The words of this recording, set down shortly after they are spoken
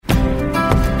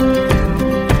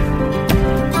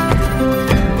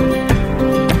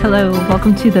Hello,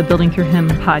 welcome to the Building Through Him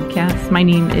podcast. My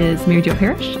name is Mary Jo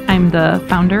Parrish. I'm the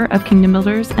founder of Kingdom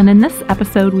Builders, and in this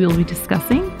episode, we will be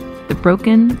discussing the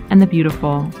broken and the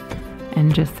beautiful.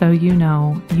 And just so you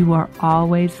know, you are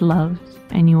always loved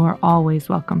and you are always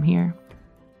welcome here.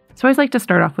 So I always like to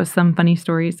start off with some funny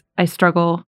stories. I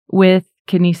struggle with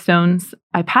kidney stones.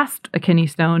 I passed a kidney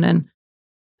stone and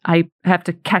I have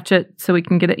to catch it so we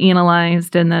can get it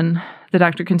analyzed, and then the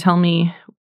doctor can tell me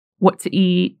what to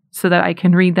eat so that I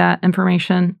can read that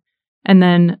information and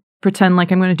then pretend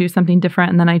like I'm going to do something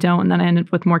different, and then I don't, and then I end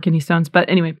up with more kidney stones. But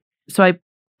anyway, so I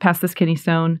passed this kidney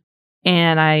stone,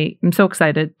 and I am so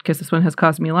excited because this one has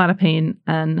caused me a lot of pain,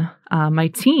 and my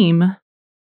team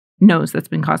knows that's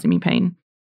been causing me pain.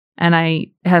 And I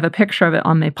have a picture of it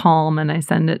on my palm, and I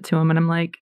send it to him, and I'm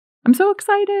like, I'm so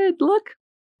excited, look.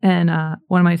 And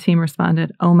one of my team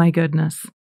responded, oh my goodness.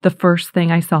 The first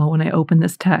thing I saw when I opened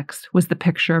this text was the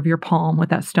picture of your palm with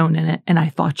that stone in it, and I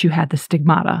thought you had the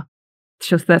stigmata.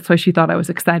 Just that's why she thought I was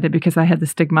excited, because I had the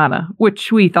stigmata,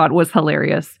 which we thought was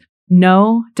hilarious.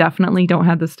 No, definitely don't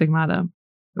have the stigmata.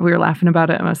 We were laughing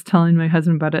about it. I was telling my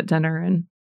husband about it at dinner, and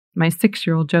my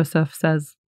 6-year-old Joseph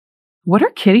says, what are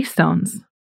kidney stones?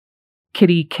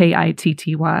 Kitty, Kitty.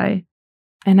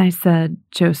 And I said,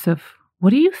 Joseph, what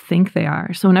do you think they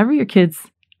are? So whenever your kids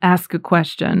ask a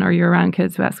question, or you're around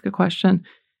kids who ask a question,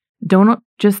 don't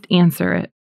just answer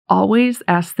it. Always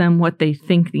ask them what they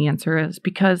think the answer is,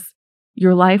 because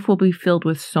your life will be filled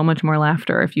with so much more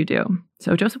laughter if you do.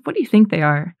 So Joseph, what do you think they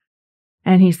are?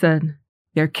 And he said,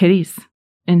 they're kitties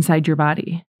inside your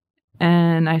body.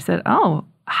 And I said, oh,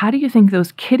 how do you think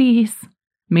those kitties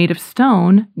made of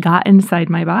stone got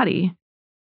inside my body?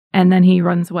 And then he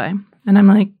runs away. And I'm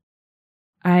like,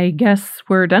 I guess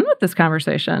we're done with this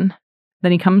conversation.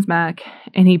 Then he comes back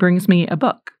and he brings me a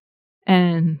book.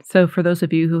 And so for those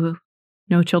of you who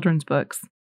know children's books,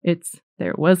 it's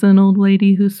there was an old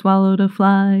lady who swallowed a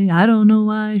fly. I don't know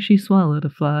why she swallowed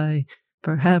a fly.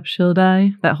 Perhaps she'll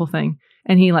die. That whole thing.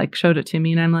 And he showed it to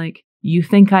me, and I'm like, you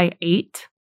think I ate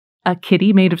a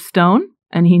kitty made of stone?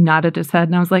 And he nodded his head,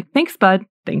 and I was like, thanks, bud.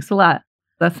 Thanks a lot.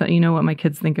 That's how you know what my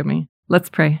kids think of me. Let's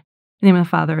pray. In the name of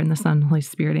the Father, and the Son, and the Holy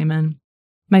Spirit, amen.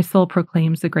 My soul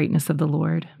proclaims the greatness of the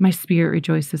Lord. My spirit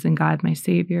rejoices in God, my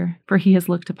Savior, for he has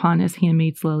looked upon his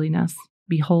handmaid's lowliness.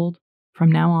 Behold, from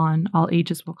now on, all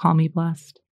ages will call me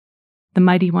blessed. The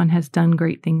Mighty One has done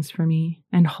great things for me,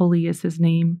 and holy is his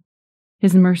name.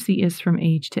 His mercy is from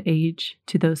age to age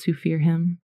to those who fear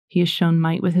him. He has shown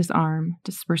might with his arm,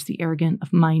 dispersed the arrogant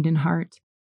of mind and heart.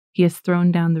 He has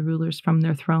thrown down the rulers from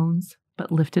their thrones,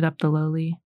 but lifted up the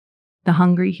lowly. The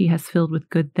hungry he has filled with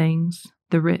good things.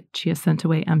 The rich he has sent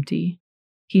away empty.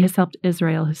 He has helped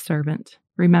Israel his servant,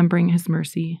 remembering his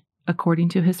mercy, according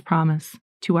to his promise,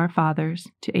 to our fathers,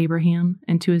 to Abraham,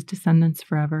 and to his descendants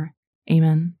forever.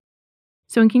 Amen.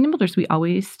 So in Kingdom Builders, we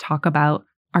always talk about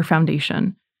our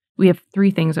foundation. We have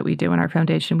 3 things that we do in our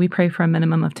foundation. We pray for a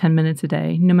minimum of 10 minutes a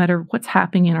day. No matter what's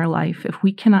happening in our life, if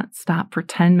we cannot stop for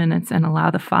 10 minutes and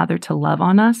allow the Father to love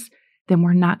on us, then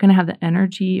we're not going to have the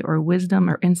energy or wisdom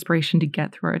or inspiration to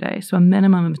get through our day. So a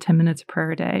minimum of 10 minutes of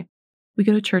prayer a day. We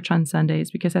go to church on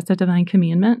Sundays because that's a divine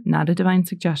commandment, not a divine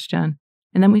suggestion.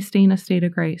 And then we stay in a state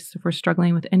of grace. If we're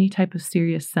struggling with any type of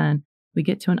serious sin, we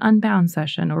get to an unbound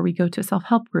session, or we go to a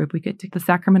self-help group. We get to the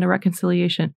sacrament of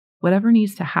reconciliation, whatever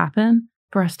needs to happen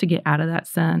for us to get out of that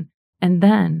sin. And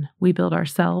then we build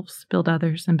ourselves, build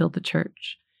others, and build the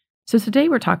church. So today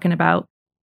we're talking about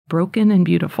broken and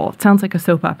beautiful. It sounds like a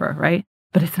soap opera, right?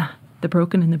 But it's not. The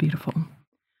broken and the beautiful.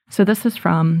 So this is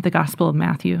from the Gospel of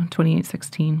Matthew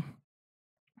 28:16.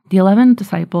 The 11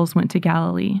 disciples went to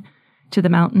Galilee, to the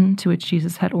mountain to which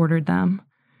Jesus had ordered them.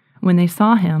 When they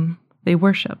saw him, they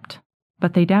worshipped,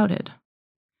 but they doubted.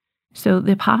 So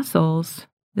the apostles,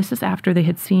 this is after they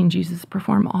had seen Jesus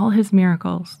perform all his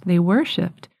miracles. They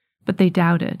worshipped, but they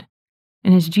doubted.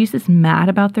 And is Jesus mad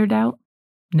about their doubt?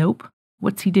 Nope.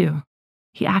 What's he do?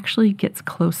 He actually gets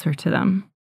closer to them.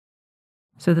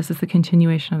 So this is the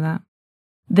continuation of that.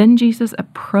 Then Jesus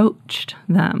approached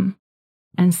them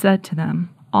and said to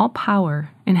them, all power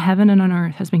in heaven and on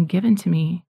earth has been given to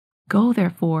me. Go,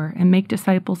 therefore, and make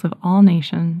disciples of all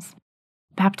nations,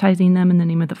 baptizing them in the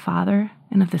name of the Father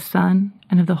and of the Son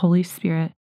and of the Holy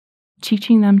Spirit,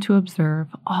 teaching them to observe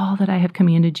all that I have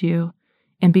commanded you.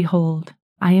 And behold,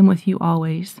 I am with you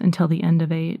always until the end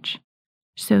of age.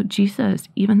 So Jesus,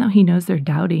 even though he knows they're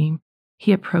doubting,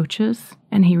 he approaches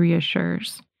and he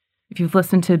reassures. If you've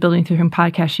listened to Building Through Him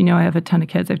podcast, you know I have a ton of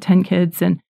kids. I have 10 kids,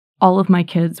 and all of my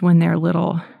kids, when they're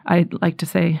little, I like to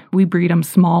say we breed them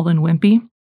small and wimpy,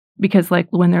 because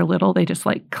when they're little, they just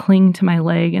cling to my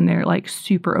leg and they're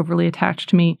super overly attached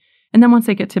to me. And then once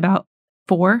they get to about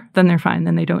 4, then they're fine.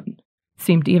 Then they don't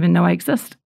seem to even know I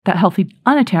exist. That healthy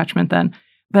unattachment then.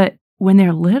 But when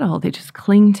they're little, they just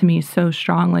cling to me so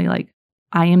strongly, like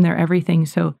I am their everything.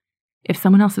 So if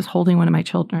someone else is holding one of my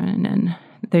children and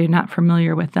they're not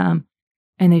familiar with them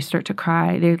and they start to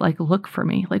cry, they like look for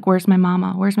me, like, where's my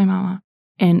mama? Where's my mama?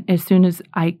 And as soon as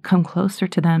I come closer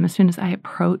to them, as soon as I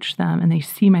approach them and they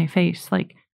see my face,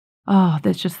 like, oh,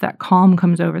 that's just that calm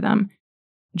comes over them,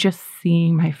 just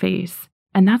seeing my face.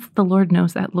 And that's, the Lord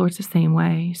knows that. Lord's the same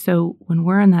way. So when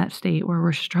we're in that state where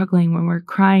we're struggling, when we're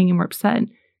crying and we're upset,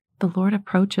 the Lord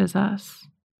approaches us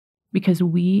because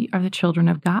we are the children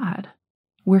of God.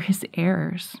 We're his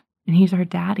heirs and he's our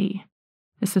daddy.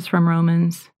 This is from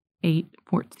Romans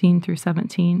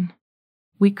 8:14-17.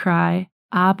 We cry,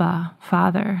 Abba,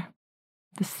 Father.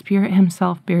 The Spirit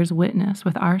himself bears witness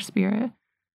with our spirit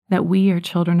that we are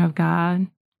children of God.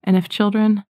 And if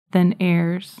children, then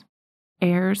heirs,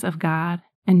 heirs of God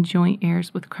and joint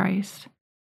heirs with Christ.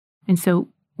 And so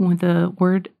when the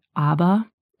word Abba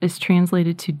is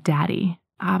translated to daddy,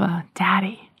 Abba,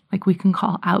 daddy, like we can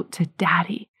call out to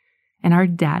daddy. And our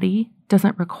daddy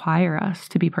doesn't require us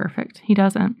to be perfect. He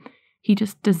doesn't. He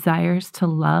just desires to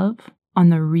love on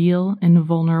the real and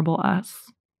vulnerable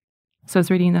us. So I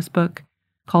was reading this book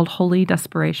called Holy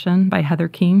Desperation by Heather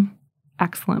King.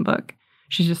 Excellent book.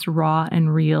 She's just raw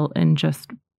and real and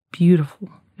just beautiful.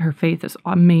 Her faith is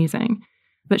amazing.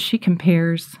 But she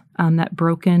compares that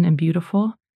broken and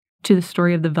beautiful to the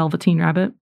story of the Velveteen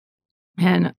Rabbit.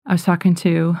 And I was talking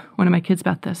to one of my kids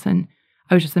about this, and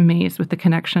I was just amazed with the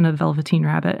connection of Velveteen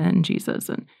Rabbit and Jesus.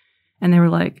 And they were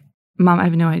like, Mom, I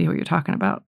have no idea what you're talking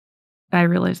about. I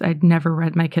realized I'd never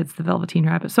read my kids The Velveteen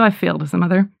Rabbit, so I failed as a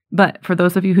mother. But for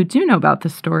those of you who do know about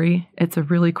this story, it's a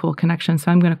really cool connection.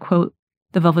 So I'm going to quote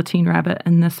The Velveteen Rabbit,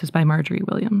 and this is by Marjorie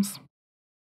Williams.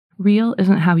 Real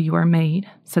isn't how you are made,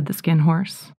 said the skin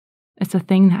horse. It's a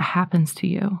thing that happens to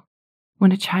you.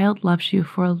 When a child loves you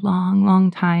for a long,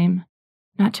 long time,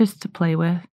 not just to play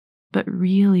with, but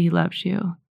really loves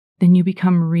you, then you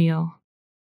become real.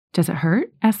 Does it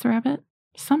hurt? Asked the rabbit.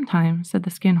 Sometimes, said the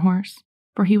skin horse,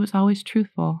 for he was always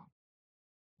truthful.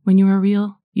 When you are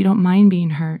real, you don't mind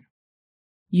being hurt.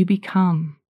 You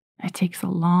become. It takes a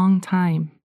long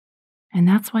time. And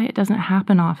that's why it doesn't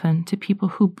happen often to people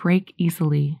who break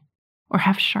easily, or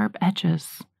have sharp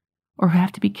edges, or who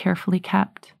have to be carefully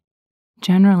kept.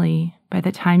 Generally, by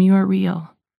the time you are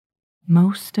real,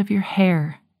 most of your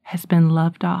hair has been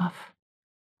loved off,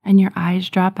 and your eyes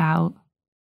drop out,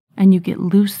 and you get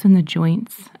loose in the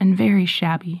joints and very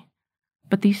shabby.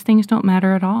 But these things don't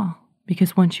matter at all,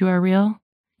 because once you are real,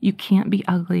 you can't be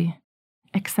ugly,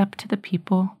 except to the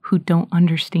people who don't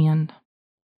understand.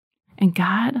 And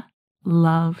God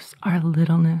loves our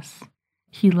littleness.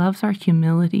 He loves our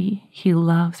humility. He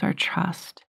loves our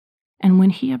trust. And when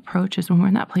he approaches, when we're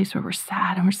in that place where we're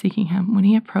sad and we're seeking him, when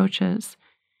he approaches,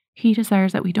 he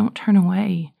desires that we don't turn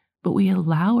away, but we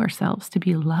allow ourselves to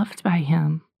be loved by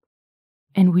him.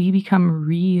 And we become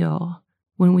real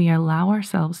when we allow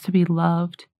ourselves to be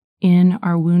loved in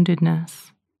our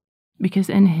woundedness. Because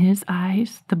in his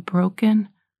eyes, the broken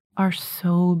are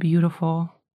so beautiful.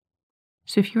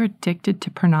 So if you're addicted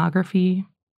to pornography,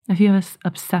 if you have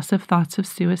obsessive thoughts of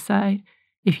suicide,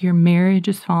 if your marriage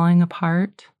is falling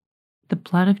apart, the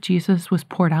blood of Jesus was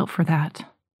poured out for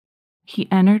that. He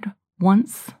entered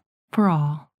once for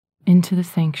all into the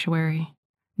sanctuary,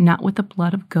 not with the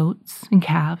blood of goats and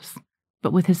calves,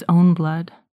 but with his own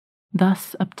blood,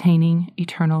 thus obtaining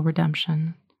eternal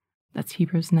redemption. That's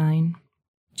Hebrews 9.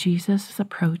 Jesus is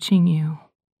approaching you.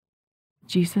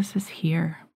 Jesus is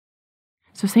here.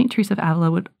 So St. Teresa of Avila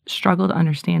would struggle to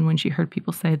understand when she heard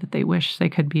people say that they wish they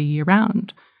could be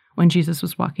around when Jesus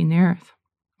was walking the earth.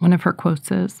 One of her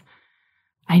quotes is,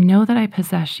 I know that I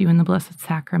possess you in the Blessed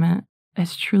Sacrament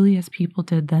as truly as people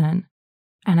did then,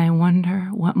 and I wonder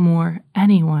what more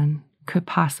anyone could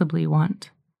possibly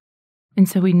want. And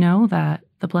so we know that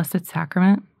the Blessed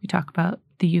Sacrament, we talk about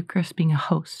the Eucharist being a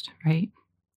host, right?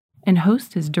 And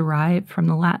host is derived from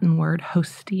the Latin word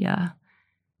hostia.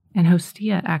 And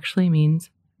hostia actually means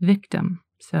victim.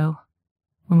 So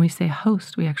when we say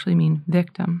host, we actually mean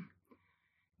victim.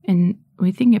 And when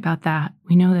we think about that,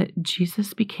 we know that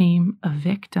Jesus became a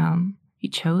victim. He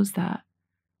chose that,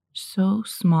 so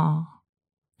small,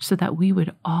 so that we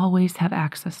would always have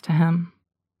access to him.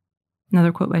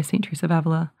 Another quote by St. Teresa of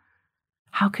Avila,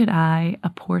 how could I, a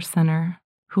poor sinner,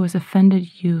 who has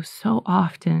offended you so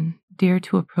often, dare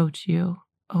to approach you,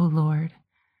 O Lord,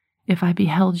 if I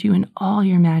beheld you in all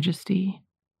your majesty?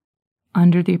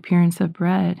 Under the appearance of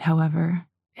bread, however,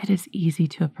 it is easy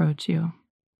to approach you.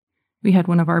 We had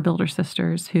one of our builder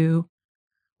sisters who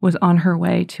was on her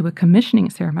way to a commissioning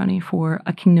ceremony for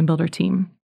a Kingdom Builder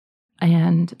team.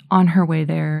 And on her way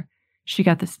there, she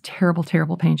got this terrible,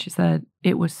 terrible pain. She said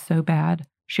it was so bad.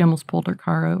 She almost pulled her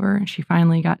car over, and she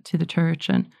finally got to the church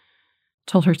and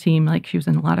told her team like she was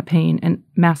in a lot of pain, and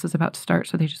Mass was about to start.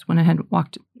 So they just went ahead and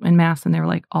walked in Mass, and they were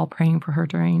like all praying for her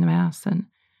during the Mass. And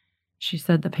she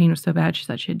said the pain was so bad. She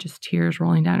said she had just tears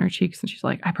rolling down her cheeks. And she's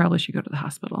like, I probably should go to the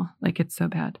hospital. Like, it's so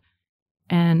bad.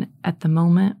 And at the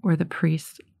moment where the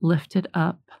priest lifted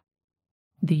up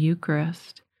the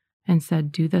Eucharist and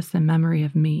said, do this in memory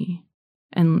of me,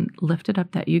 and lifted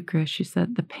up that Eucharist, she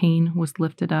said the pain was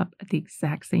lifted up at the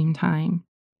exact same time.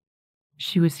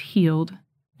 She was healed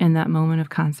in that moment of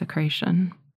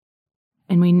consecration.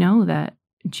 And we know that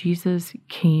Jesus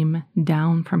came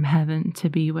down from heaven to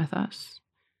be with us.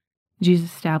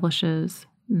 Jesus establishes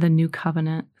the new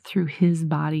covenant through his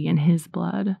body and his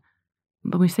blood.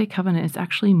 But when we say covenant, it's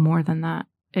actually more than that.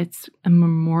 It's a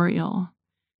memorial.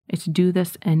 It's do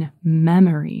this in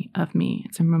memory of me.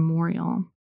 It's a memorial.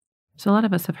 So a lot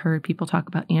of us have heard people talk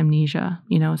about amnesia.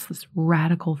 It's this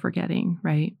radical forgetting,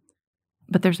 right?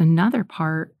 But there's another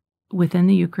part within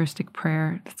the Eucharistic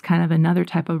prayer that's kind of another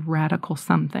type of radical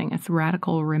something. It's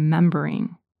radical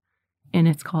remembering, and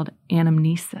it's called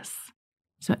anamnesis.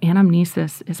 So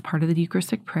anamnesis is part of the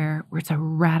Eucharistic prayer where it's a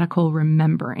radical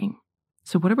remembering.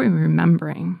 So what are we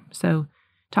remembering? So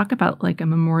talk about like a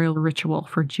memorial ritual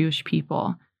for Jewish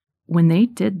people. When they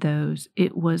did those,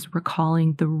 it was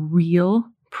recalling the real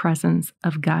presence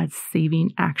of God's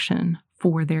saving action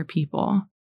for their people.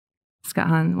 Scott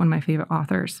Hahn, one of my favorite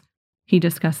authors, he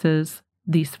discusses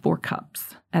these 4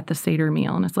 cups at the Seder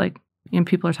meal. And it's like,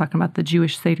 people are talking about the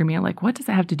Jewish Seder meal. Like, what does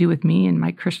that have to do with me and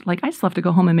my Christian? Like, I just love to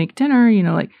go home and make dinner,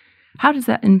 like, how does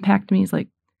that impact me? He's like,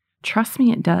 trust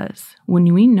me, it does.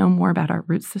 When we know more about our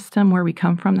root system, where we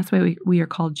come from, that's why we are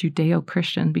called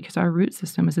Judeo-Christian, because our root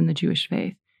system is in the Jewish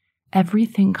faith.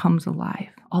 Everything comes alive.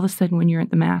 All of a sudden, when you're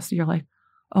at the Mass, you're like,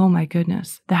 oh my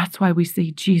goodness, that's why we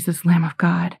see Jesus, Lamb of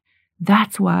God.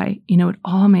 That's why, it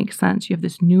all makes sense. You have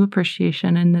this new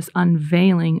appreciation and this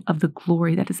unveiling of the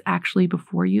glory that is actually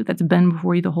before you, that's been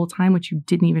before you the whole time, which you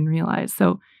didn't even realize.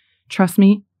 So trust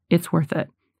me, it's worth it.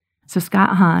 So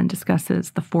Scott Hahn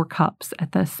discusses the 4 cups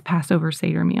at this Passover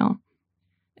Seder meal.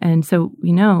 And so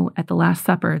we know at the Last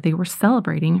Supper, they were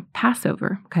celebrating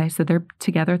Passover. Okay, so they're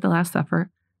together at the Last Supper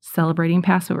celebrating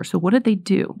Passover. So what did they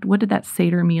do? What did that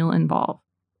Seder meal involve?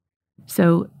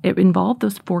 So it involved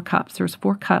those 4 cups. There was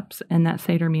 4 cups in that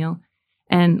Seder meal.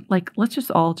 And let's just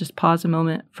all pause a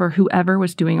moment for whoever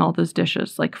was doing all those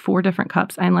dishes, 4 different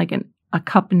cups. I'm like a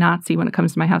cup Nazi when it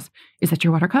comes to my house. Is that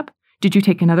your water cup? Did you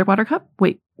take another water cup?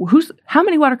 Wait, how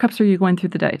many water cups are you going through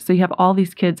the day? So you have all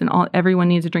these kids and everyone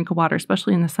needs a drink of water,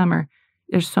 especially in the summer.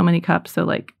 There's so many cups.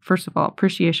 So first of all,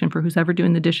 appreciation for who's ever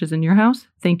doing the dishes in your house.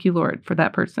 Thank you, Lord, for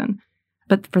that person.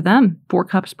 But for them, 4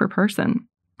 cups per person.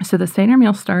 So the Seder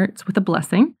meal starts with a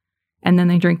blessing, and then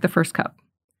they drink the first cup.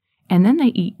 And then they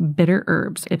eat bitter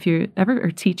herbs. If you ever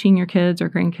are teaching your kids or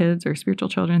grandkids or spiritual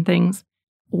children things,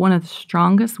 one of the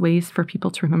strongest ways for people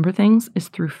to remember things is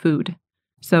through food.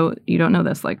 So you don't know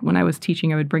this. When I was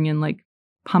teaching, I would bring in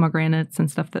pomegranates and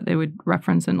stuff that they would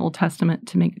reference in Old Testament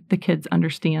to make the kids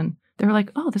understand. They were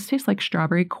like, oh, this tastes like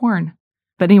strawberry corn.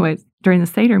 But anyways, during the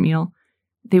Seder meal,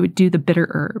 they would do the bitter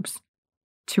herbs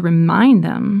to remind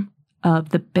them of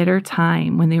the bitter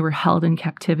time when they were held in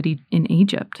captivity in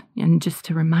Egypt, and just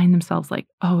to remind themselves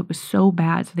oh, it was so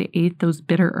bad. So they ate those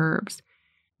bitter herbs.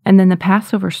 And then the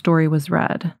Passover story was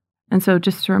read. And so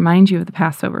just to remind you of the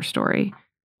Passover story,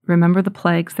 remember the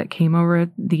plagues that came over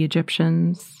the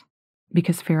Egyptians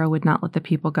because Pharaoh would not let the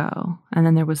people go. And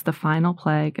then there was the final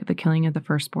plague, the killing of the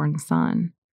firstborn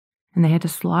son. And they had to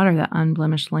slaughter that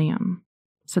unblemished lamb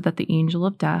so that the angel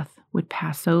of death would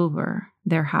pass over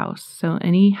their house. So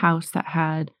any house that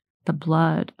had the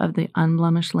blood of the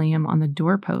unblemished lamb on the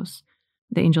doorpost,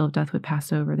 the angel of death would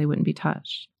pass over. They wouldn't be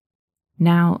touched.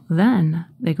 Now, then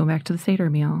they go back to the Seder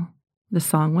meal. The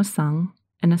song was sung,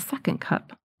 and a second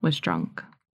cup was drunk.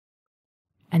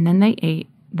 And then they ate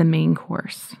the main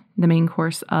course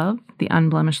of the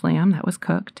unblemished lamb that was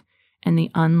cooked and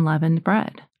the unleavened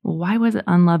bread. Well, why was it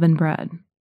unleavened bread?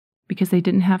 Because they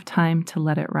didn't have time to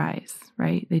let it rise,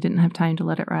 right? They didn't have time to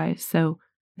let it rise. So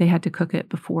they had to cook it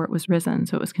before it was risen.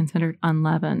 So it was considered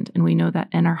unleavened. And we know that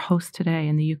in our host today,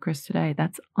 in the Eucharist today,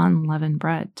 that's unleavened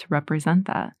bread to represent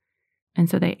that. And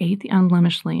so they ate the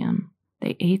unblemished lamb.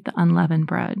 They ate the unleavened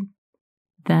bread.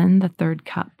 Then the third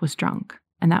cup was drunk,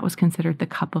 and that was considered the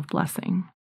cup of blessing.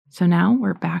 So now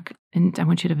we're back, and I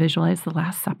want you to visualize the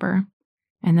Last Supper.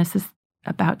 And this is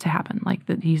about to happen,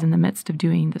 he's in the midst of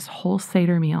doing this whole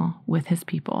Seder meal with his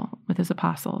people, with his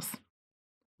apostles.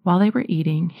 While they were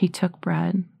eating, he took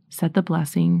bread, said the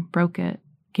blessing, broke it,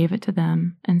 gave it to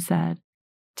them, and said,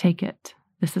 "Take it,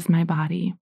 this is my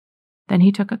body." Then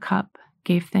he took a cup,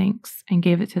 gave thanks, and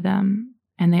gave it to them,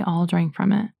 and they all drank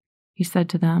from it. He said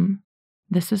to them,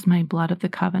 "This is my blood of the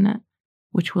covenant,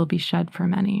 which will be shed for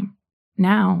many."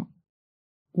 Now,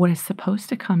 what is supposed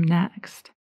to come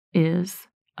next is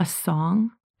a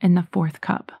song in the fourth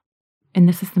cup. And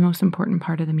this is the most important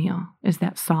part of the meal, is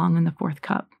that song in the fourth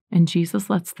cup. And Jesus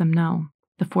lets them know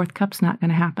the fourth cup's not going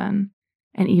to happen.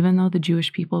 And even though the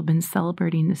Jewish people have been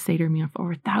celebrating the Seder meal for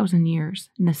over 1,000 years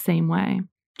in the same way,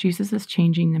 Jesus is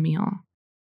changing the meal.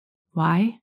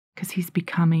 Why? Because he's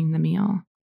becoming the meal.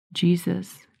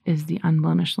 Jesus is the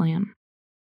unblemished lamb.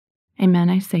 Amen,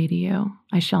 I say to you,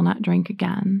 I shall not drink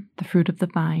again the fruit of the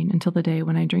vine until the day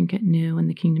when I drink it new in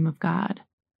the kingdom of God.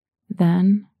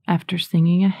 Then, after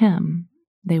singing a hymn,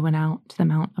 they went out to the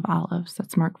Mount of Olives.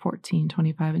 That's Mark 14,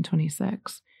 25 and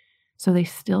 26. So they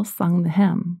still sung the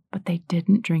hymn, but they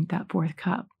didn't drink that fourth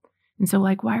cup. And so,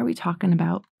 why are we talking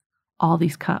about all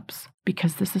these cups?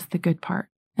 Because this is the good part.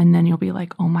 And then you'll be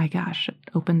like, oh my gosh, it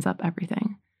opens up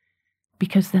everything.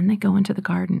 Because then they go into the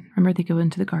garden. Remember, they go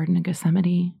into the Garden of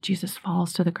Gethsemane. Jesus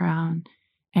falls to the ground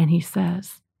and he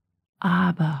says,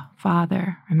 Abba,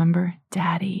 Father. Remember,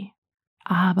 Daddy.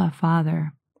 Abba,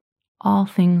 Father. All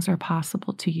things are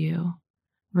possible to you.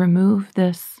 Remove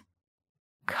this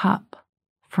cup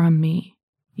from me,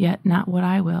 yet not what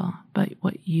I will, but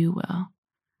what you will.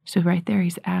 So right there,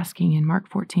 he's asking in Mark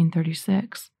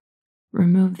 14:36,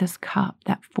 remove this cup,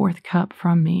 that fourth cup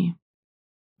from me.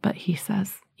 But he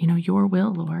says, your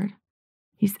will, Lord.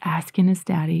 He's asking his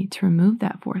daddy to remove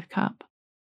that fourth cup.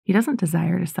 He doesn't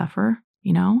desire to suffer,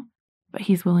 but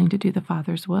he's willing to do the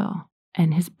Father's will.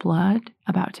 And his blood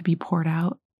about to be poured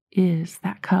out is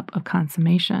that cup of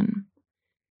consummation.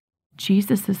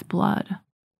 Jesus' blood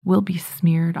will be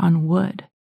smeared on wood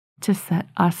to set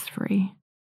us free.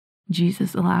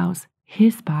 Jesus allows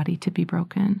his body to be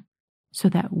broken so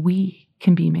that we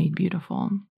can be made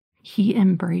beautiful. He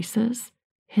embraces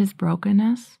his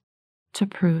brokenness to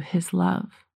prove his love.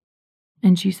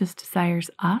 And Jesus desires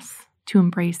us to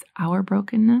embrace our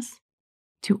brokenness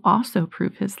to also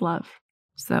prove his love.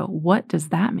 So what does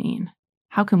that mean?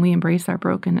 How can we embrace our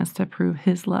brokenness to prove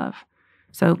his love?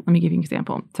 So let me give you an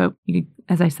example. So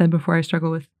as I said before, I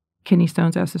struggle with kidney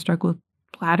stones. I also struggle with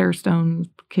bladder stones,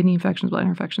 kidney infections, bladder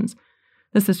infections.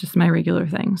 This is just my regular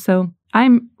thing. So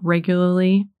I'm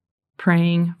regularly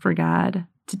praying for God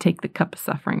to take the cup of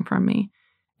suffering from me.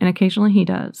 And occasionally he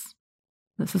does.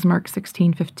 This is Mark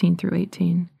 16:15 through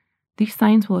 18. These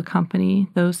signs will accompany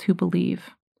those who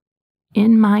believe.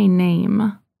 In my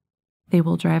name, they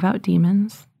will drive out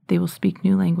demons. They will speak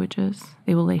new languages.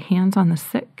 They will lay hands on the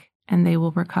sick and they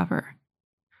will recover.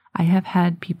 I have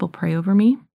had people pray over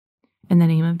me in the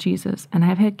name of Jesus, and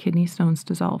I've had kidney stones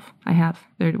dissolve. I have,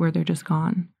 where they're just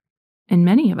gone. And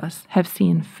many of us have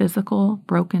seen physical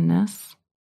brokenness,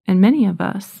 and many of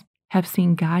us have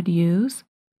seen God use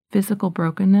physical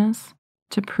brokenness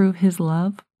to prove his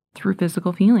love through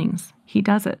physical feelings. He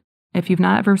does it. If you've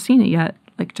not ever seen it yet,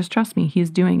 just trust me, he's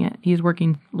doing it. He's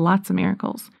working lots of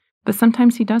miracles, but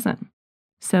sometimes he doesn't.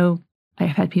 So I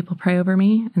have had people pray over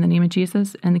me in the name of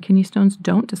Jesus, and the kidney stones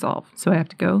don't dissolve. So I have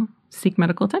to go seek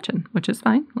medical attention, which is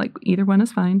fine. Either one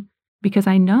is fine, because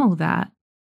I know that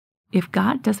if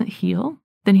God doesn't heal,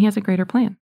 then he has a greater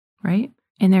plan, right?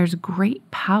 And there's great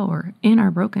power in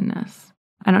our brokenness.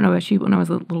 I don't know about you, but when I was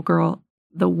a little girl,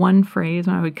 the one phrase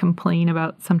when I would complain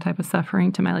about some type of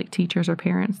suffering to my teachers or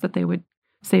parents that they would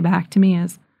say back to me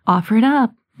is, offer it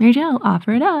up, Mary Jo,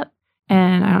 offer it up.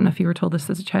 And I don't know if you were told this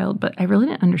as a child, but I really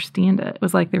didn't understand it. It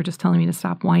was like they were just telling me to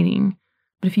stop whining.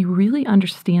 But if you really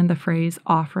understand the phrase,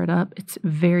 offer it up, it's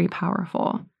very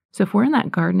powerful. So if we're in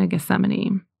that Garden of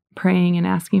Gethsemane, praying and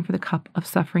asking for the cup of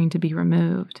suffering to be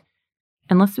removed,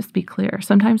 and let's just be clear,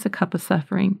 sometimes the cup of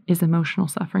suffering is emotional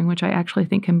suffering, which I actually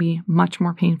think can be much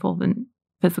more painful than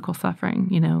physical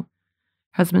suffering.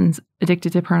 Husband's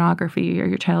addicted to pornography, or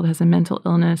your child has a mental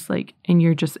illness, and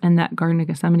you're just in that Garden of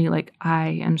Gethsemane, I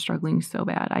am struggling so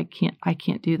bad. I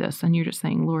can't do this. And you're just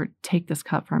saying, Lord, take this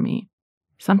cup from me.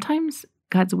 Sometimes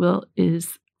God's will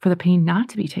is for the pain not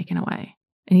to be taken away.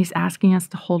 And he's asking us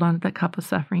to hold on to that cup of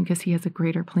suffering because he has a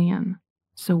greater plan.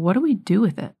 So what do we do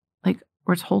with it?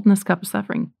 We're just holding this cup of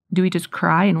suffering. Do we just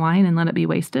cry and whine and let it be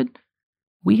wasted?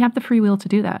 We have the free will to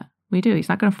do that. We do. He's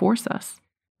not going to force us.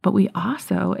 But we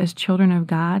also, as children of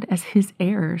God, as his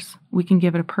heirs, we can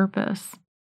give it a purpose.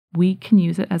 We can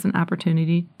use it as an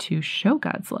opportunity to show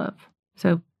God's love.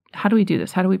 So how do we do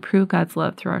this? How do we prove God's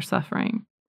love through our suffering?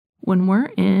 When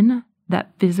we're in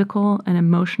that physical and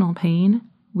emotional pain,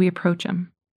 we approach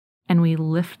him. and we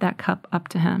lift that cup up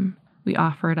to him. We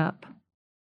offer it up.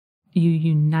 You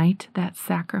unite that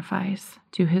sacrifice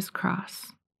to his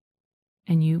cross,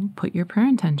 and you put your prayer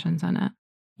intentions in it.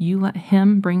 You let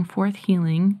him bring forth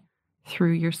healing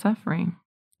through your suffering.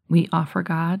 We offer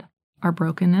God our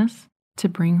brokenness to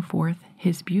bring forth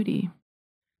his beauty.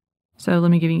 So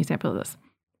let me give you an example of this.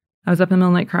 I was up in the middle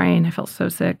of the night crying. I felt so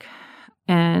sick.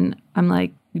 And I'm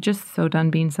like, just so done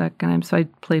being sick. And so I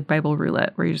played Bible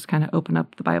roulette, where you just kind of open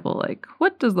up the Bible, like,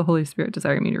 what does the Holy Spirit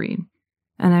desire me to read?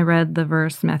 And I read the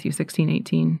verse, Matthew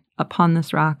 16:18, upon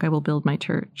this rock I will build my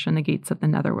church, and the gates of the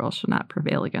netherworld shall not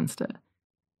prevail against it.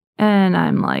 And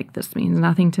I'm like, this means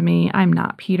nothing to me. I'm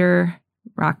not Peter,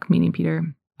 rock meaning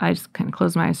Peter. I just kind of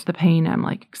close my eyes to the pain. I'm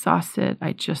like exhausted.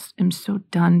 I just am so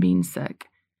done being sick.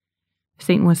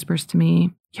 Satan whispers to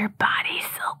me, your body's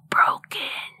so broken.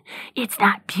 It's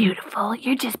not beautiful.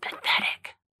 You're just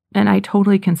pathetic. And I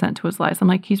totally consent to his lies. I'm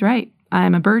like, he's right.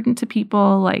 I'm a burden to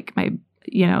people. Like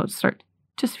start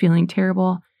just feeling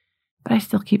terrible. But I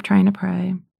still keep trying to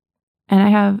pray. And I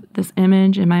have this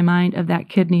image in my mind of that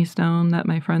kidney stone that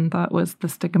my friend thought was the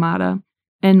stigmata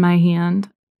in my hand.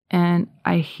 And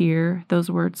I hear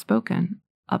those words spoken.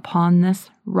 Upon this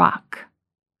rock,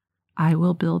 I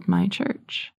will build my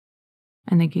church,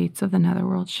 and the gates of the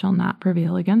netherworld shall not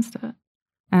prevail against it.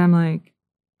 And I'm like,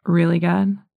 really,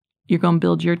 God? You're going to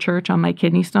build your church on my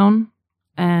kidney stone?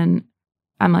 And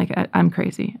I'm like, I'm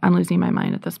crazy. I'm losing my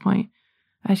mind at this point.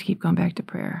 I just keep going back to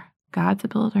prayer. God's a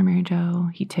builder, Mary Jo.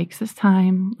 He takes his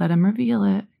time. Let him reveal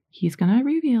it. He's going to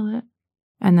reveal it.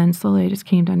 And then slowly I just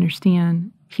came to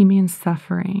understand he means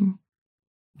suffering.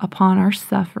 Upon our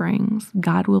sufferings,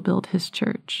 God will build his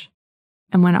church.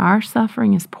 And when our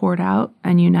suffering is poured out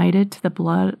and united to the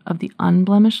blood of the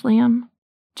unblemished Lamb,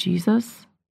 Jesus,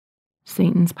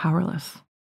 Satan's powerless.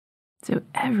 So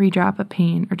every drop of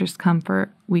pain or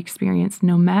discomfort we experience,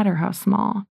 no matter how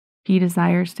small, he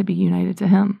desires to be united to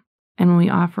him. And when we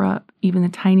offer up even the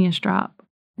tiniest drop,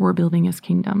 we're building his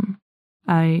kingdom.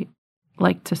 I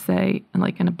like to say,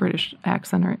 like in a British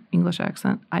accent or English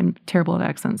accent, I'm terrible at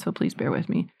accents, so please bear with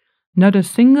me. Not a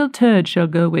single turd shall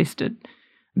go wasted.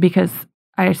 Because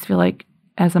I just feel like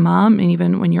as a mom, and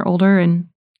even when you're older and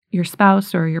your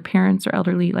spouse or your parents are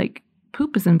elderly, like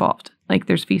poop is involved, like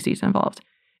there's feces involved.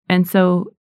 And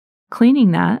so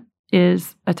cleaning that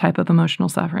is a type of emotional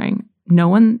suffering. No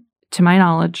one, to my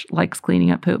knowledge, likes cleaning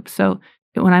up poop. So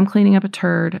when I'm cleaning up a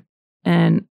turd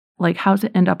and like, how does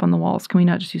it end up on the walls? Can we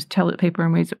not just use toilet paper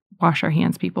and ways to wash our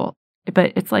hands, people?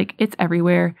 But it's like, it's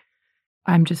everywhere.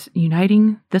 I'm just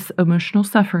uniting this emotional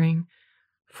suffering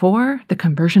for the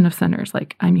conversion of sinners.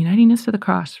 Like, I'm uniting this to the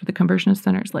cross for the conversion of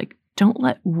sinners. Like, don't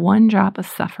let one drop of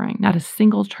suffering, not a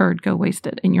single turd, go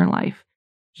wasted in your life.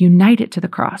 Unite it to the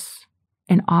cross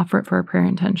and offer it for a prayer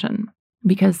intention,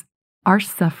 because our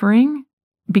suffering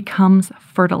becomes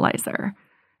fertilizer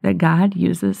that God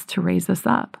uses to raise us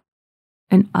up.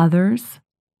 And others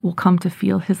will come to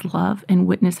feel his love and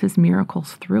witness his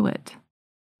miracles through it.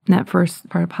 In that first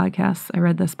part of podcasts, I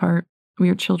read this part. We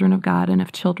are children of God, and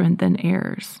if children, then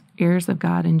heirs, heirs of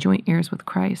God and joint heirs with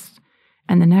Christ.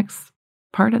 And the next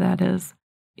part of that is,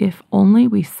 if only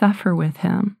we suffer with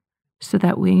him, so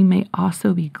that we may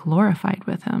also be glorified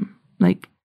with him. Like,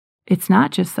 it's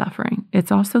not just suffering,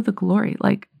 it's also the glory.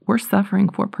 Like, we're suffering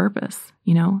for purpose,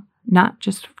 not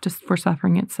just for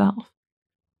suffering itself.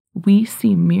 We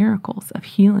see miracles of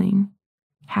healing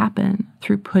happen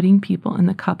through putting people in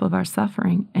the cup of our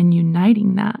suffering and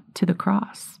uniting that to the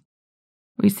cross.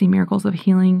 We see miracles of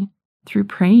healing through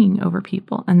praying over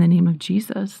people in the name of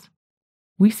Jesus.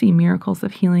 We see miracles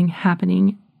of healing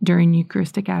happening during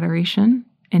Eucharistic adoration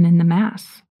and in the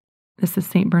Mass. This is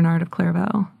St. Bernard of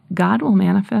Clairvaux. God will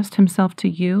manifest himself to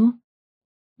you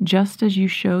just as you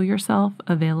show yourself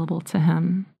available to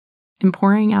him. In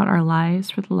pouring out our lives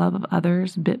for the love of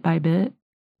others bit by bit,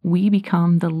 we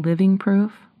become the living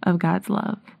proof of God's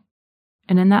love.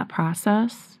 And in that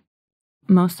process,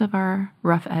 most of our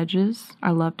rough edges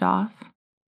are loved off.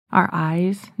 Our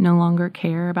eyes no longer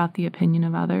care about the opinion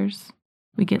of others.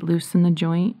 We get loose in the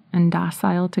joint and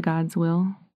docile to God's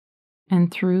will.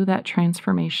 And through that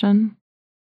transformation,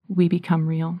 we become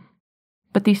real.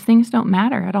 But these things don't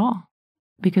matter at all,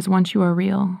 because once you are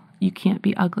real, you can't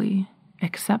be ugly,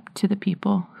 except to the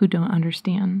people who don't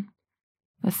understand.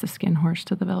 That's the skin horse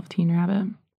to the Velveteen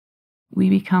Rabbit. We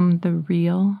become the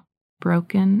real,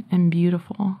 broken, and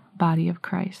beautiful body of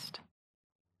Christ.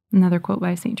 Another quote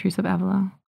by St. Teresa of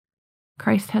Avila.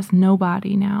 Christ has no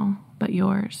body now but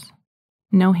yours.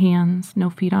 No hands, no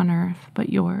feet on earth but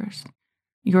yours.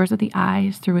 Yours are the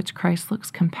eyes through which Christ looks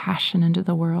compassion into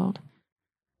the world.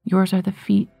 Yours are the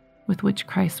feet with which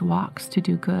Christ walks to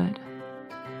do good.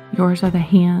 Yours are the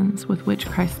hands with which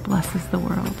Christ blesses the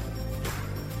world.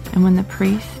 And when the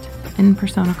priest, in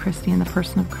persona Christi, in the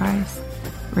person of Christ,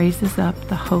 raises up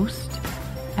the host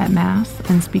at Mass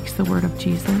and speaks the word of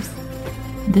Jesus,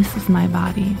 this is my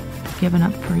body given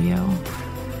up for you.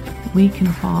 We can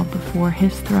fall before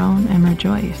his throne and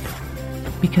rejoice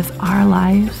because our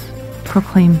lives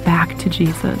proclaim back to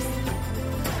Jesus,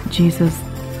 Jesus,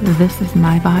 this is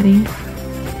my body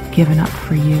given up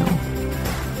for you.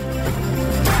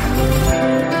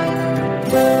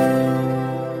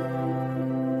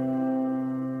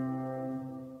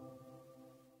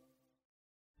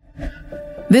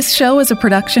 This show is a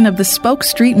production of the Spoke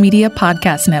Street Media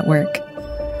Podcast Network.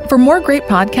 For more great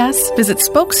podcasts, visit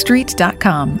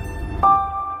spokestreet.com.